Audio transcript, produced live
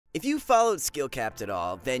If you followed Skillcapped at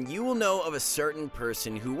all, then you will know of a certain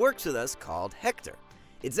person who works with us called Hector.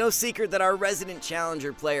 It's no secret that our resident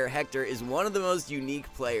challenger player Hector is one of the most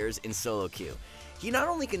unique players in solo queue. He not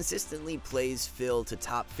only consistently plays Phil to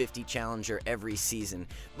top 50 challenger every season,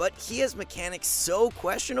 but he has mechanics so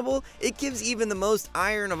questionable, it gives even the most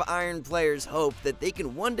iron of iron players hope that they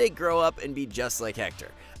can one day grow up and be just like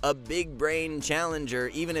Hector. A big brain challenger,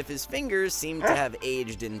 even if his fingers seem to have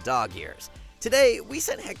aged in dog years. Today, we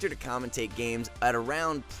sent Hector to commentate games at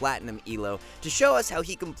around Platinum Elo to show us how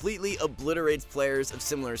he completely obliterates players of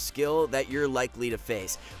similar skill that you're likely to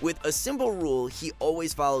face, with a simple rule he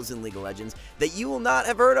always follows in League of Legends that you will not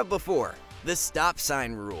have heard of before: the stop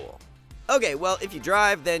sign rule. Okay, well, if you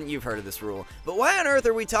drive, then you've heard of this rule, but why on earth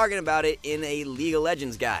are we talking about it in a League of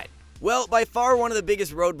Legends guide? Well, by far one of the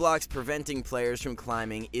biggest roadblocks preventing players from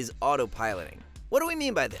climbing is autopiloting. What do we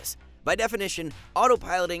mean by this? By definition,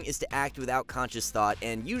 autopiloting is to act without conscious thought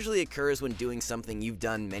and usually occurs when doing something you've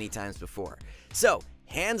done many times before. So,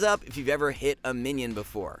 hands up if you've ever hit a minion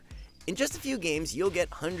before. In just a few games, you'll get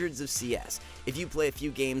hundreds of CS. If you play a few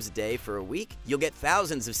games a day for a week, you'll get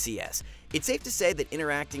thousands of CS. It's safe to say that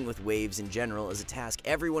interacting with waves in general is a task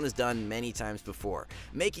everyone has done many times before,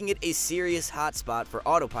 making it a serious hotspot for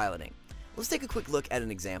autopiloting. Let's take a quick look at an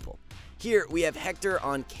example. Here, we have Hector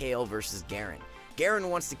on Kayle versus Garen. Garen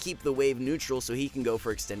wants to keep the wave neutral so he can go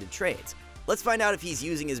for extended trades. Let's find out if he's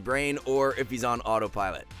using his brain or if he's on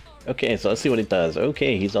autopilot. Okay, so let's see what it does.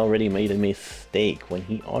 Okay, he's already made a mistake. When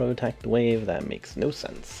he auto-attacked the wave, that makes no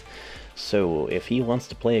sense. So if he wants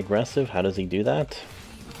to play aggressive, how does he do that?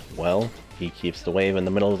 Well, he keeps the wave in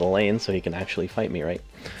the middle of the lane so he can actually fight me, right?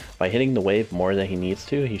 By hitting the wave more than he needs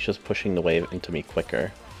to, he's just pushing the wave into me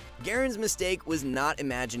quicker. Garen's mistake was not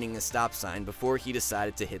imagining a stop sign before he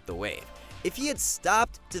decided to hit the wave. If he had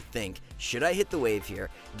stopped to think, should I hit the wave here,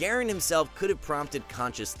 Garen himself could have prompted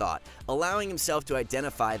conscious thought, allowing himself to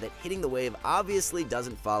identify that hitting the wave obviously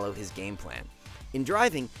doesn't follow his game plan. In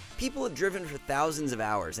driving, people have driven for thousands of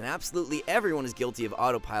hours, and absolutely everyone is guilty of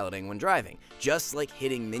autopiloting when driving, just like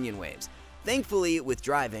hitting minion waves. Thankfully, with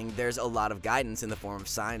driving, there's a lot of guidance in the form of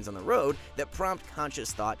signs on the road that prompt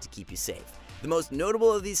conscious thought to keep you safe. The most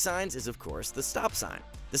notable of these signs is, of course, the stop sign.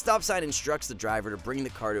 The stop sign instructs the driver to bring the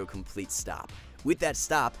car to a complete stop. With that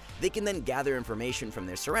stop, they can then gather information from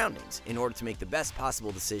their surroundings in order to make the best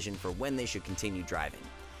possible decision for when they should continue driving.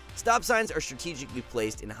 Stop signs are strategically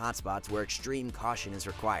placed in hotspots where extreme caution is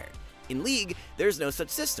required. In League, there's no such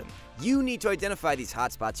system. You need to identify these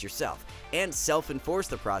hotspots yourself and self-enforce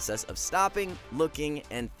the process of stopping, looking,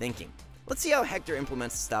 and thinking. Let's see how Hector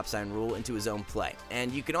implements the stop sign rule into his own play,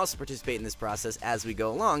 and you can also participate in this process as we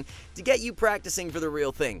go along to get you practicing for the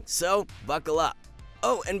real thing, so buckle up.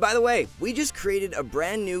 Oh, and by the way, we just created a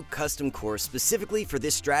brand new custom course specifically for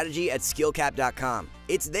this strategy at skillcapped.com.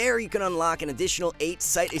 It's there you can unlock an additional 8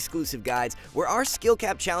 site-exclusive guides where our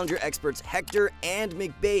Skillcapped Challenger experts Hector and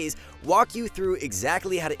McBaze walk you through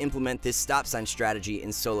exactly how to implement this stop sign strategy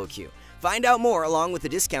in solo queue. Find out more along with the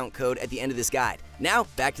discount code at the end of this guide. Now,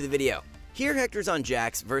 back to the video. Here Hector's on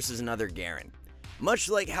Jax versus another Garen. Much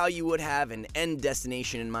like how you would have an end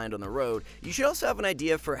destination in mind on the road, you should also have an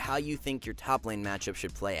idea for how you think your top lane matchup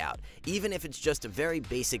should play out, even if it's just a very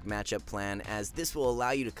basic matchup plan, as this will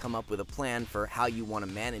allow you to come up with a plan for how you want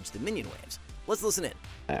to manage the minion waves. Let's listen in.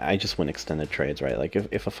 I just win extended trades, right? Like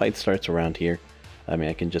if a fight starts around here, I mean,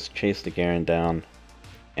 I can just chase the Garen down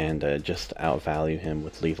and just outvalue him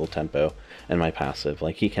with lethal tempo and my passive.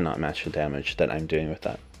 Like, he cannot match the damage that I'm doing with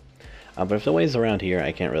that. But if the wave's around here,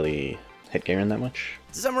 I can't really hit Garen that much.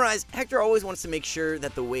 To summarize, Hector always wants to make sure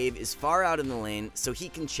that the wave is far out in the lane so he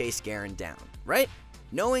can chase Garen down, right?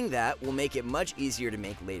 Knowing that will make it much easier to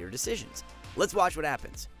make later decisions. Let's watch what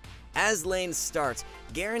happens. As lane starts,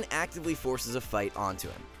 Garen actively forces a fight onto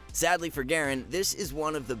him. Sadly for Garen, this is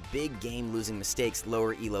one of the big game-losing mistakes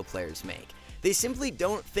lower elo players make. They simply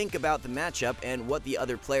don't think about the matchup and what the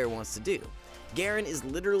other player wants to do. Garen is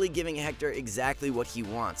literally giving Hector exactly what he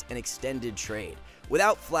wants, an extended trade.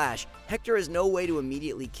 Without flash, Hector has no way to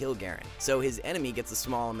immediately kill Garen, so his enemy gets a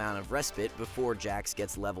small amount of respite before Jax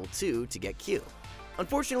gets level 2 to get Q.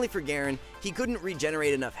 Unfortunately for Garen, he couldn't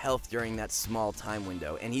regenerate enough health during that small time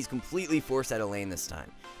window, and he's completely forced out of lane this time.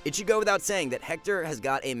 It should go without saying that Hector has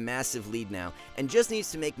got a massive lead now, and just needs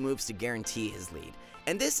to make moves to guarantee his lead.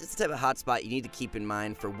 And this is the type of hotspot you need to keep in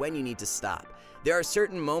mind for when you need to stop. There are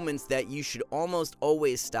certain moments that you should almost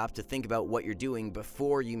always stop to think about what you're doing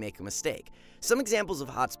before you make a mistake. Some examples of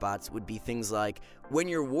hotspots would be things like when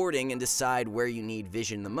you're warding and decide where you need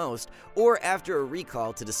vision the most, or after a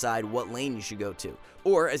recall to decide what lane you should go to,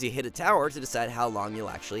 or as you hit a tower to decide how long you'll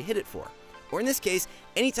actually hit it for. Or in this case,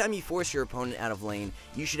 anytime you force your opponent out of lane,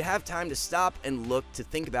 you should have time to stop and look to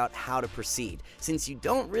think about how to proceed, since you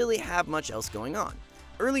don't really have much else going on.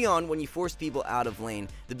 Early on, when you force people out of lane,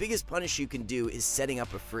 the biggest punish you can do is setting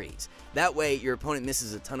up a freeze. That way, your opponent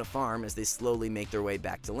misses a ton of farm as they slowly make their way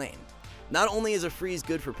back to lane. Not only is a freeze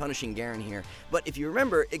good for punishing Garen here, but if you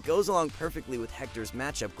remember, it goes along perfectly with Hector's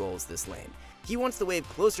matchup goals this lane. He wants the wave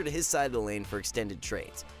closer to his side of the lane for extended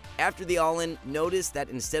trades. After the all-in, notice that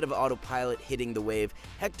instead of autopilot hitting the wave,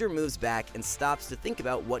 Hector moves back and stops to think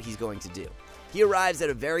about what he's going to do. He arrives at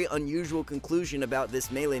a very unusual conclusion about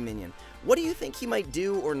this melee minion. What do you think he might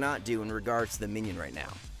do or not do in regards to the minion right now?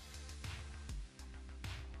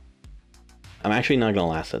 I'm actually not going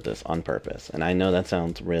to last hit this on purpose, and I know that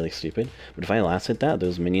sounds really stupid, but if I last hit that,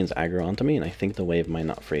 those minions aggro onto me, and I think the wave might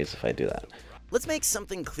not freeze if I do that. Let's make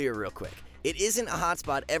something clear real quick. It isn't a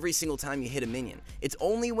hotspot every single time you hit a minion. It's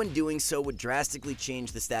only when doing so would drastically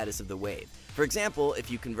change the status of the wave. For example, if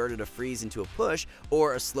you converted a freeze into a push,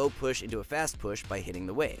 or a slow push into a fast push by hitting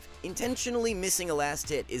the wave. Intentionally missing a last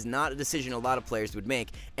hit is not a decision a lot of players would make,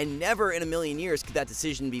 and never in a million years could that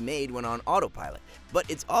decision be made when on autopilot. But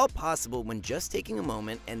it's all possible when just taking a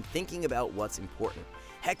moment and thinking about what's important.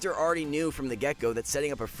 Hector already knew from the get-go that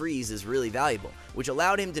setting up a freeze is really valuable, which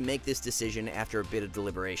allowed him to make this decision after a bit of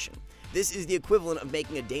deliberation. This is the equivalent of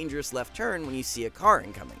making a dangerous left turn when you see a car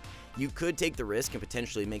incoming. You could take the risk and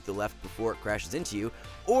potentially make the left before it crashes into you,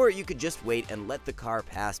 or you could just wait and let the car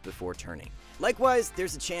pass before turning. Likewise,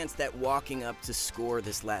 there's a chance that walking up to score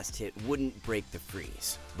this last hit wouldn't break the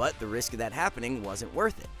freeze, but the risk of that happening wasn't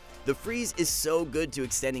worth it. The freeze is so good to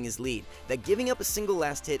extending his lead that giving up a single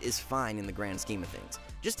last hit is fine in the grand scheme of things.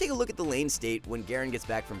 Just take a look at the lane state when Garen gets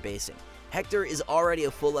back from basing. Hector is already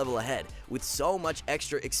a full level ahead, with so much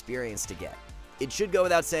extra experience to get. It should go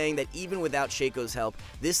without saying that even without Shaco's help,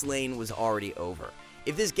 this lane was already over.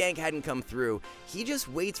 If this gank hadn't come through, he just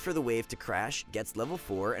waits for the wave to crash, gets level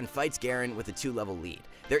 4, and fights Garen with a 2-level lead.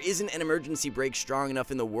 There isn't an emergency break strong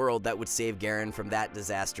enough in the world that would save Garen from that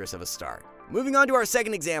disastrous of a start. Moving on to our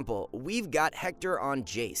second example, we've got Hector on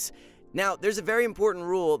Jace. Now, there's a very important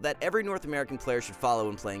rule that every North American player should follow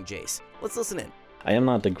when playing Jace. Let's listen in. I am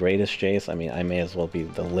not the greatest Jace. I mean, I may as well be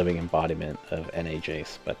the living embodiment of NA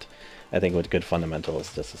Jace, but I think with good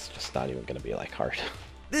fundamentals, this is just not even going to be like hard.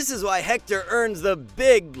 This is why Hector earns the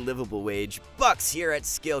big livable wage bucks here at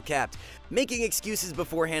Skill Capped. Making excuses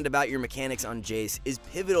beforehand about your mechanics on Jace is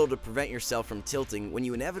pivotal to prevent yourself from tilting when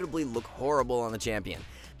you inevitably look horrible on the champion.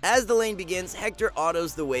 As the lane begins, Hector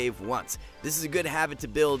autos the wave once. This is a good habit to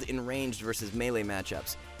build in ranged versus melee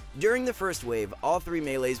matchups. During the first wave, all 3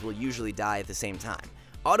 melees will usually die at the same time.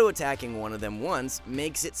 Auto-attacking one of them once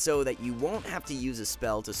makes it so that you won't have to use a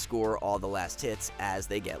spell to score all the last hits as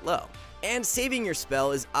they get low. And saving your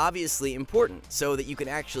spell is obviously important so that you can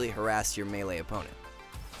actually harass your melee opponent.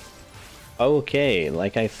 Okay,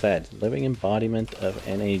 like I said, living embodiment of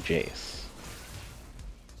NA Jace.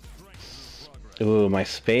 Ooh, my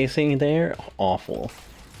spacing there? Awful.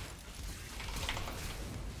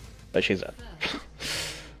 But she's up.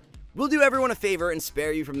 We'll do everyone a favor and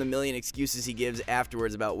spare you from the million excuses he gives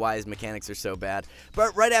afterwards about why his mechanics are so bad.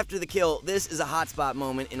 But right after the kill, this is a hotspot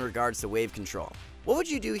moment in regards to wave control. What would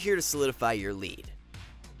you do here to solidify your lead?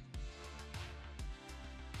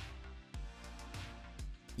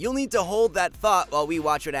 You'll need to hold that thought while we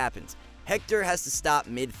watch what happens. Hector has to stop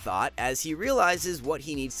mid-thought as he realizes what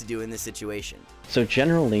he needs to do in this situation. So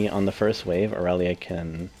generally on the first wave, Aurelia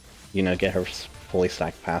can, get her fully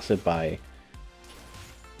stacked passive by...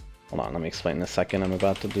 Hold on, let me explain in a second. I'm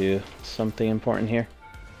about to do something important here.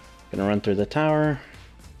 Gonna run through the tower,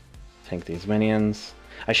 tank these minions.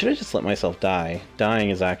 I should have just let myself die.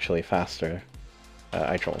 Dying is actually faster.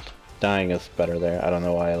 I trolled. Dying is better there. I don't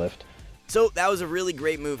know why I lived. So that was a really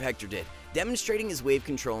great move Hector did, demonstrating his wave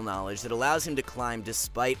control knowledge that allows him to climb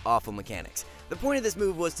despite awful mechanics. The point of this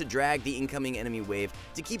move was to drag the incoming enemy wave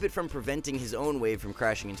to keep it from preventing his own wave from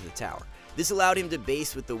crashing into the tower. This allowed him to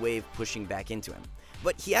base with the wave pushing back into him.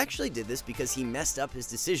 But he actually did this because he messed up his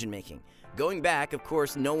decision making. Going back, of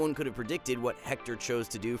course, no one could have predicted what Hector chose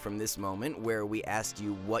to do from this moment where we asked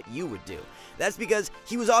you what you would do. That's because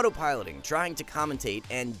he was autopiloting, trying to commentate,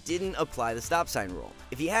 and didn't apply the stop sign rule.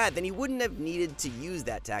 If he had, then he wouldn't have needed to use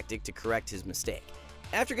that tactic to correct his mistake.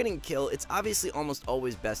 After getting a kill, it's obviously almost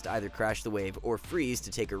always best to either crash the wave or freeze to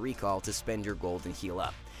take a recall to spend your gold and heal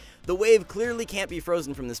up. The wave clearly can't be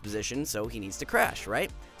frozen from this position, so he needs to crash,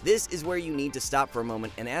 right? This is where you need to stop for a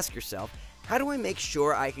moment and ask yourself, how do I make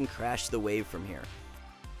sure I can crash the wave from here?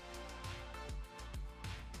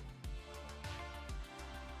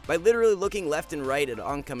 By literally looking left and right at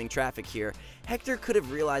oncoming traffic here, Hector could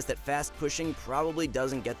have realized that fast pushing probably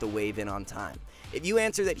doesn't get the wave in on time. If you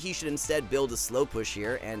answer that he should instead build a slow push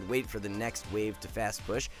here and wait for the next wave to fast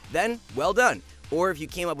push, then well done. Or if you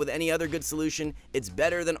came up with any other good solution, it's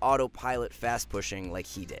better than autopilot fast pushing like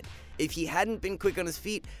he did. If he hadn't been quick on his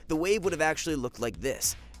feet, the wave would have actually looked like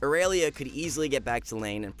this. Irelia could easily get back to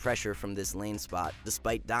lane and pressure from this lane spot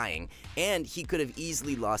despite dying, and he could have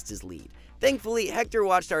easily lost his lead. Thankfully, Hector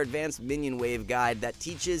watched our advanced minion wave guide that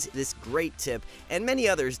teaches this great tip and many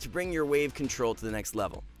others to bring your wave control to the next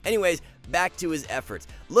level. Anyways, back to his efforts.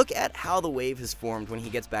 Look at how the wave has formed when he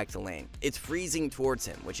gets back to lane. It's freezing towards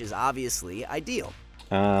him, which is obviously ideal.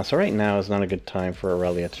 So right now is not a good time for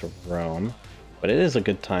Irelia to roam, but it is a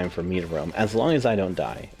good time for me to roam, as long as I don't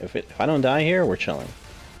die. If I don't die here, we're chilling.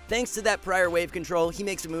 Thanks to that prior wave control, he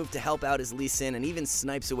makes a move to help out his Lee Sin and even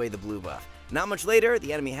snipes away the blue buff. Not much later,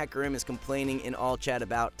 the enemy Hecarim is complaining in all chat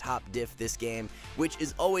about top diff this game, which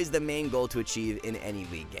is always the main goal to achieve in any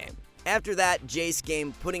League game. After that Jace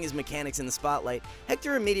game, putting his mechanics in the spotlight,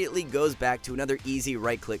 Hector immediately goes back to another easy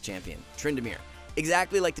right-click champion, Tryndamere.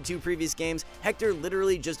 Exactly like the two previous games, Hector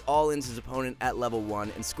literally just all-ins his opponent at level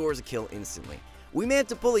 1 and scores a kill instantly. We may have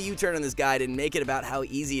to pull a U-turn on this guide and make it about how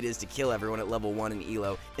easy it is to kill everyone at level 1 in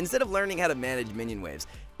Elo, instead of learning how to manage minion waves,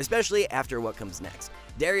 especially after what comes next.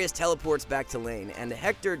 Darius teleports back to lane, and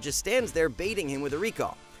Hector just stands there baiting him with a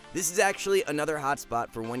recall. This is actually another hotspot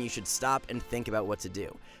for when you should stop and think about what to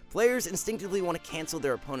do. Players instinctively want to cancel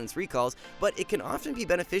their opponent's recalls, but it can often be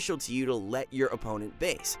beneficial to you to let your opponent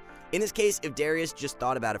base. In this case, if Darius just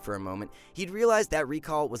thought about it for a moment, he'd realize that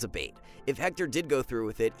recall was a bait. If Hector did go through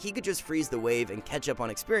with it, he could just freeze the wave and catch up on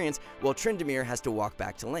experience while Tryndamere has to walk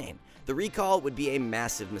back to lane. The recall would be a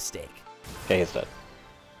massive mistake. Okay, he's dead.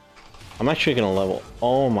 I'm actually gonna level.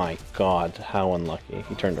 Oh my god, how unlucky.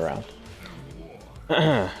 He turned around.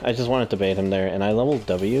 I just wanted to bait him there, and I leveled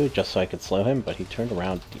W just so I could slow him, but he turned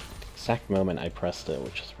around the exact moment I pressed it,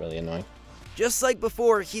 which is really annoying. Just like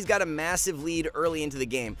before, he's got a massive lead early into the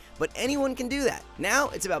game, but anyone can do that. Now,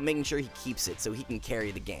 it's about making sure he keeps it so he can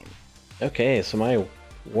carry the game. Okay, so my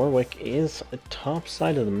Warwick is at top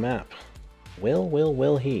side of the map.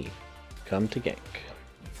 Will he come to gank?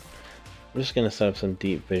 I'm just gonna set up some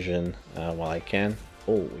deep vision while I can.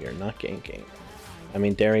 Oh, we are not ganking. I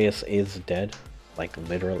mean, Darius is dead. Like,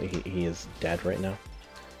 literally, he is dead right now.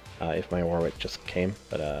 If my Warwick just came,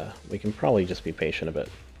 but we can probably just be patient a bit.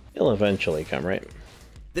 He'll eventually come, right?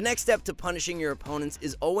 The next step to punishing your opponents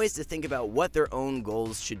is always to think about what their own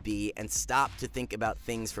goals should be and stop to think about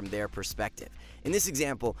things from their perspective. In this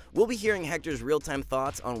example, we'll be hearing Hector's real-time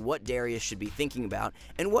thoughts on what Darius should be thinking about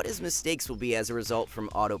and what his mistakes will be as a result from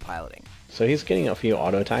autopiloting. So he's getting a few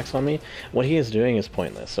auto attacks on me. What he is doing is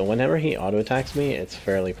pointless. So whenever he auto attacks me, it's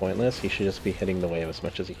fairly pointless. He should just be hitting the wave as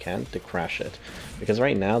much as he can to crash it. Because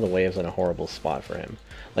right now the wave's in a horrible spot for him.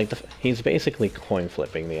 Like, he's basically coin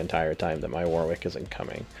flipping the entire time that my Warwick isn't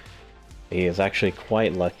coming. He is actually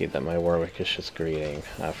quite lucky that my Warwick is just greeting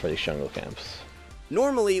for these jungle camps.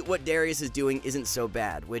 Normally, what Darius is doing isn't so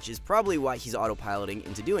bad, which is probably why he's autopiloting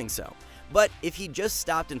into doing so. But if he just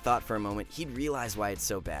stopped and thought for a moment, he'd realize why it's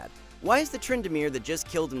so bad. Why is the Tryndamere that just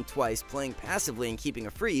killed him twice playing passively and keeping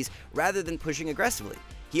a freeze rather than pushing aggressively?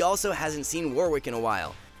 He also hasn't seen Warwick in a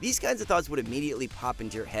while. These kinds of thoughts would immediately pop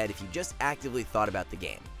into your head if you just actively thought about the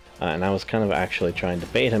game. And I was kind of actually trying to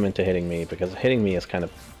bait him into hitting me, because hitting me is kind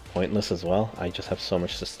of pointless as well. I just have so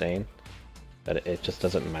much sustain that it just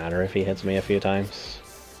doesn't matter if he hits me a few times.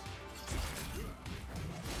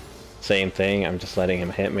 Same thing, I'm just letting him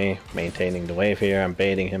hit me, maintaining the wave here. I'm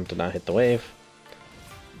baiting him to not hit the wave.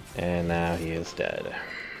 And now he is dead.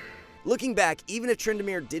 Looking back, even if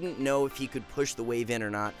Tryndamere didn't know if he could push the wave in or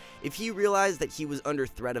not, if he realized that he was under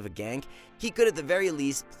threat of a gank, he could at the very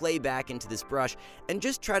least play back into this brush and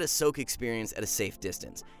just try to soak experience at a safe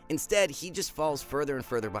distance. Instead, he just falls further and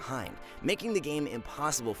further behind, making the game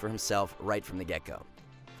impossible for himself right from the get-go.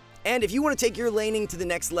 And if you want to take your laning to the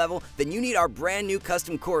next level, then you need our brand new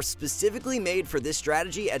custom course specifically made for this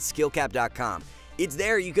strategy at skillcap.com. It's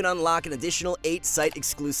there you can unlock an additional 8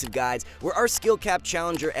 site-exclusive guides where our Skill Cap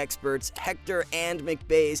Challenger experts, Hector and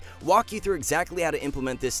McBaze, walk you through exactly how to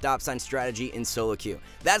implement this stop sign strategy in solo queue.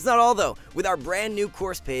 That's not all though. With our brand new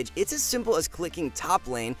course page, it's as simple as clicking top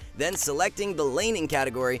lane, then selecting the laning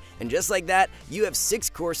category, and just like that, you have 6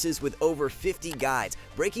 courses with over 50 guides,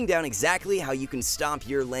 breaking down exactly how you can stomp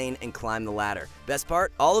your lane and climb the ladder. Best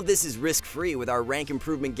part, all of this is risk-free with our rank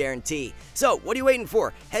improvement guarantee. So, what are you waiting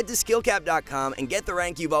for? Head to skillcap.com and get the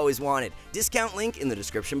rank you've always wanted. Discount link in the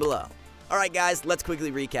description below. Alright guys, let's quickly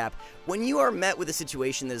recap. When you are met with a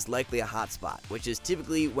situation that is likely a hotspot, which is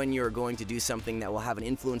typically when you are going to do something that will have an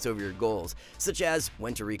influence over your goals, such as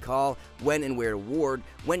when to recall, when and where to ward,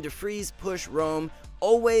 when to freeze, push, roam,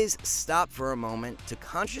 always stop for a moment to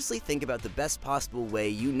consciously think about the best possible way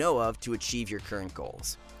you know of to achieve your current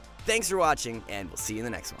goals. Thanks for watching, and we'll see you in the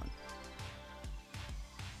next one.